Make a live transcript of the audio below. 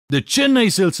The Chennai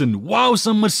sells in wow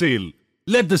summer sale.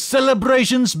 Let the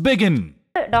celebrations begin.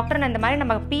 Doctor இந்த மாதிரி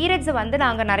நம்ம periods வந்து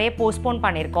நாங்கள் நிறைய போஸ்ட்போன்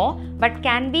பண்ணியிருக்கோம். But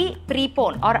can be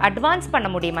prepone R advance பண்ண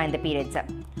முடியுமா இந்த பீரியட்ஸை?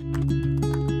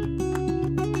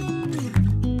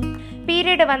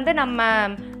 பீரியட் வந்து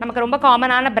நமக்கு ரொம்ப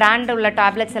காமனான பிராண்ட் உள்ள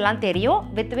டேப்லெட்ஸ் எல்லாம் தெரியும்.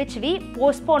 With which we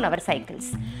postpone our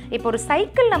cycles. இப்போ ஒரு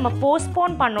சைக்கிள் நம்ம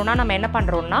போஸ்ட்போன் பண்ணோம்னா நம்ம என்ன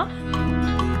பண்ணுறோம்னா,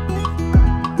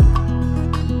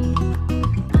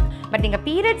 பட் நீங்கள்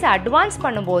பீரியட்ஸை அட்வான்ஸ்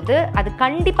பண்ணும்போது அது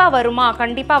கண்டிப்பாக வருமா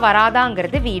கண்டிப்பாக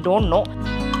வராதாங்கிறது we don't know.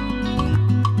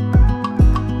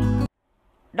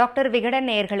 Doctor Vikatan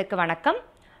நேயர்களுக்கு வணக்கம்.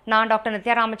 நான் doctor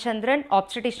Nithya Ramachandran,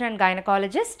 ஆப்ஸ்டெடிஷியன் and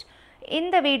gynaecologist.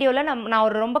 இந்த வீடியோவில் நான்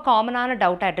ஒரு ரொம்ப காமனான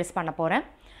டவுட் அட்ரஸ் பண்ண போகிறேன்.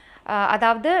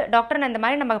 அதாவது டாக்டர் இந்த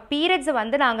மாதிரி நம்ம பீரியட்ஸை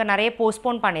வந்து நாங்கள் நிறைய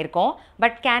போஸ்ட்போன் பண்ணியிருக்கோம்.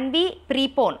 But can be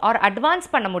prepone R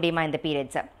advance பண்ண முடியுமா இந்த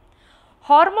பீரியட்ஸை?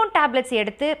 ஹார்மோன் டேப்லெட்ஸ்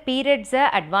எடுத்து பீரியட்ஸை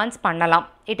அட்வான்ஸ் பண்ணலாம்.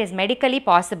 It is medically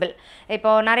possible.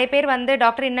 இப்போது நிறைய பேர் வந்து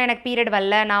டாக்டர் இன்னும் எனக்கு பீரியட்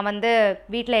வரல, நான் வந்து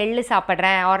வீட்டில் எள்ளு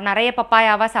சாப்பிட்றேன் ஒரு நிறைய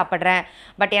பப்பாயாவாக சாப்பிட்றேன்,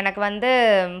 பட் எனக்கு வந்து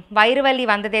வயிறு வலி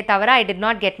வந்ததே தவிர I did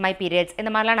not get my periods.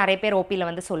 இந்த மாதிரிலாம் நிறைய பேர் ஓபியில்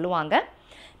வந்து சொல்லுவாங்க.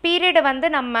 பீரியடு வந்து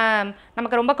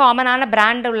நமக்கு ரொம்ப காமனான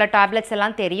பிராண்ட் உள்ள டேப்லெட்ஸ்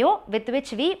எல்லாம் தெரியும். With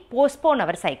which we postpone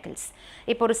our cycles.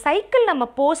 இப்போ ஒரு சைக்கிள் நம்ம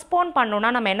போஸ்ட்போன்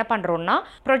பண்ணோன்னா நம்ம என்ன பண்ணுறோம்னா,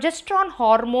 ப்ரொஜெஸ்ட்ரான்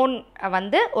ஹார்மோன்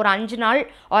வந்து ஒரு 5 நாள்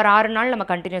ஒரு 6 நாள் நம்ம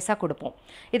கண்டினியூஸாக கொடுப்போம்.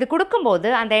 இது கொடுக்கும்போது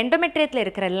அந்த எண்டோமெட்ரியத்தில்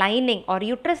இருக்கிற லைனிங் ஒரு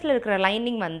யூட்ரஸில் இருக்கிற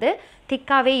லைனிங் வந்து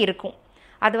திக்காகவே இருக்கும்.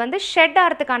 அது வந்து ஷெட்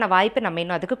ஆகிறதுக்கான வாய்ப்பு நம்ம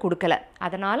இன்னும் அதுக்கு கொடுக்கல.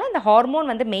 அதனால் அந்த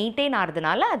ஹார்மோன் வந்து மெயின்டைன்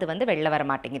ஆகிறதுனால அது வந்து வெளில வர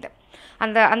மாட்டேங்குது.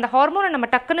 அந்த ஹார்மோனை நம்ம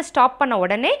டக்குன்னு ஸ்டாப் பண்ண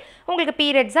உடனே உங்களுக்கு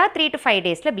பீரியட்ஸாக 3 to 5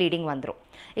 டேஸில் ப்ளீடிங் வந்துடும்.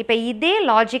 இப்போ இதே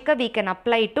லாஜிக்கை we can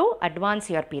apply to advance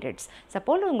your periods.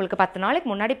 Suppose உங்களுக்கு 10 நாளைக்கு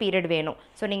முன்னாடி பீரியட் வேணும்.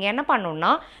 ஸோ நீங்கள் என்ன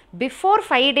பண்ணணும்னா, before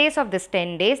 5 days of this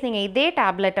 10 days நீங்கள் இதே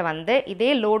டேப்லெட்டை வந்து இதே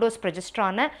லோடோஸ்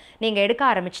ப்ரொஜெஸ்ட்ரானை நீங்கள் எடுக்க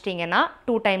ஆரம்பிச்சிட்டிங்கன்னா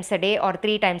 2 times a day or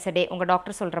 3 times a day உங்கள்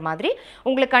டாக்டர் சொல்கிற மாதிரி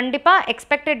உங்களுக்கு கண்டிப்பாக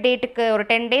எக்ஸ்பெக்டட் டேட்டுக்கு ஒரு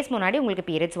 10 days முன்னாடி உங்களுக்கு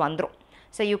பீரியட்ஸ் வந்துடும்.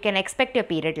 So you can expect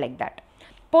your period like that.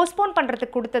 Postpone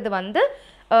பண்ணுறதுக்கு கொடுத்தது வந்து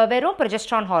வெறும்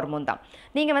ப்ரொஜெஸ்ட்ரான் ஹார்மோன் தான்.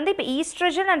 நீங்கள் வந்து இப்போ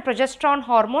ஈஸ்ட்ரஜன் அண்ட் ப்ரொஜெஸ்ட்ரான்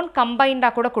ஹார்மோன்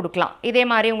கம்பைண்டாக கூட கொடுக்கலாம் இதே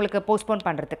மாதிரி உங்களுக்கு போஸ்ட்போன்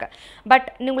பண்ணுறதுக்கு. பட்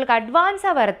உங்களுக்கு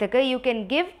அட்வான்ஸாக வரத்துக்கு you can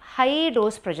give high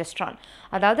dose progesterone.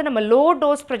 அதாவது நம்ம லோ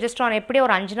டோஸ் ப்ரொஜெஸ்ட்ரான் எப்படி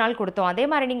ஒரு 5 நாள் கொடுத்தோம், அதே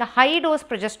மாதிரி நீங்கள் ஹை டோஸ்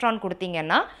ப்ரொஜெஸ்ட்ரான்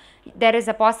கொடுத்தீங்கன்னா there is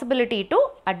a possibility to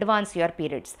advance your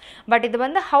periods. But இது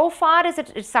வந்து how far is it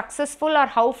successful or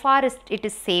how far is it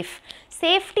is safe?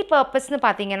 Safety பர்பஸ்னு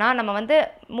பார்த்தீங்கன்னா நம்ம வந்து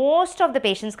மோஸ்ட் ஆஃப் த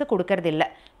பேஷண்ட்ஸ்க்கு கொடுக்கறது இல்லை.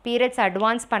 பீரியட்ஸ்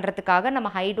அட்வான்ஸ் பண்ணுறதுக்காக நம்ம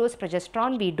high dose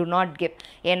progesterone we to not give.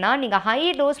 ஏன்னா நீங்கள் ஹை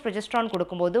டோஸ் ப்ரொஜெஸ்ட்ரான்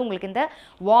கொடுக்கும்போது உங்களுக்கு இந்த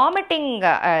வாமிட்டிங்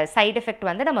சைட் எஃபெக்ட்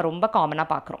வந்து நம்ம ரொம்ப காமனாக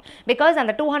பார்க்குறோம். பிகாஸ்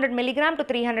அந்த 200 mg to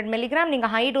 300 mg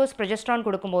நீங்கள் ஹை டோஸ் ப்ரொஜெஸ்ட்ரான்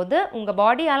கொடுக்கும்போது உங்கள்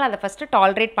பாடியால் அதை ஃபஸ்ட்டு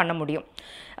டாலரேட் பண்ண முடியும்.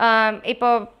 இப்போ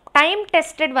டைம்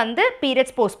டெஸ்டட் வந்து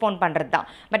பீரியட்ஸ் போஸ்ட்போன் பண்ணுறது தான்.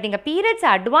 பட் நீங்கள் பீரியட்ஸை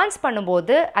அட்வான்ஸ்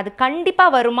பண்ணும்போது அது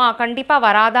கண்டிப்பாக வருமா கண்டிப்பாக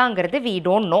வராதாங்கிறது வி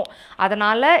டோன்ட் நோ.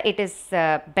 அதனால் it is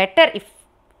better if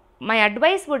my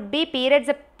advice would be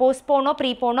பீரியட்ஸை போஸ்ட்போனோ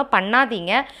ப்ரீபோனோ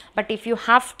பண்ணாதீங்க. But if you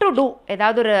have to two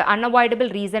ஏதாவது ஒரு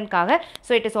அன்அவாய்டபிள் ரீசனுக்காக,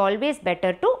 so it is always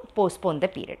better to postpone the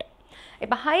period.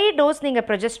 இப்போ ஹை டோஸ் நீங்கள்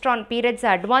ப்ரொஜெஸ்ட்ரான் பீரியட்ஸை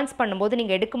அட்வான்ஸ் பண்ணும்போது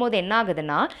நீங்கள் எடுக்கும்போது என்ன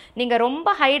ஆகுதுன்னா, நீங்கள்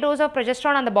ரொம்ப ஹை டோஸ் ஆஃப்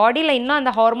ப்ரொஜெஸ்ட்ரான் அந்த பாடியில் இன்னும்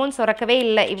அந்த ஹார்மோன் சுரக்கவே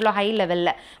இல்லை இவ்வளோ ஹை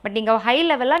லெவலில். பட் நீங்கள் ஹை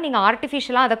லெவலாக நீங்கள்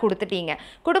ஆர்டிஃபிஷியலாக அதை கொடுத்துட்டீங்க.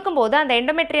 கொடுக்கும்போது அந்த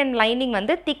எண்டோமெட்ரியன் லைனிங்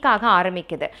வந்து திக்காக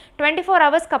ஆரம்பிக்குது. 24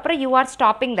 ஹவர்ஸ்க்கு அப்புறம் you are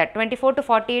stopping that. 24 to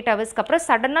 48 ஹவர்ஸ்க்கு அப்புறம்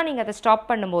சடனாக நீங்கள் அதை ஸ்டாப்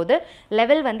பண்ணும்போது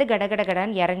லெவல் வந்து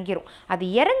கடகடகடான்னு இறங்கிரும். அது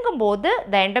இறங்கும்போது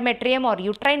த எண்டோமெட்ரியம் ஆர்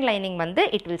யூட்ரைன் லைனிங் வந்து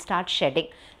it will start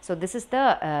shedding. So this is the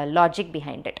logic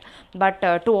behind it. But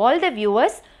to all the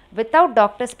viewers, without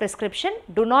doctor's prescription,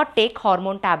 do not take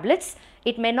hormone tablets.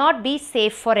 It may not be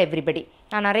safe for everybody.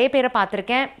 நான் நிறைய பேரை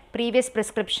பார்த்துருக்கேன், previous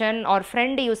prescription R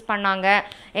friend use பண்ணாங்க,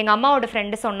 எங்கள் அம்மாவோட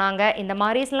friend சொன்னாங்க, இந்த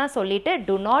மாதிரிலாம் சொல்லிவிட்டு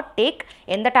do not take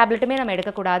எந்த டேப்லெட்டுமே நம்ம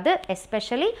எடுக்கக்கூடாது.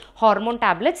 Especially hormone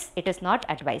tablets it is not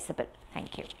advisable.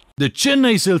 Thank you. The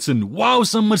Chennai sells in wow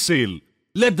summer sale.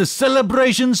 Let the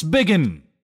celebrations begin.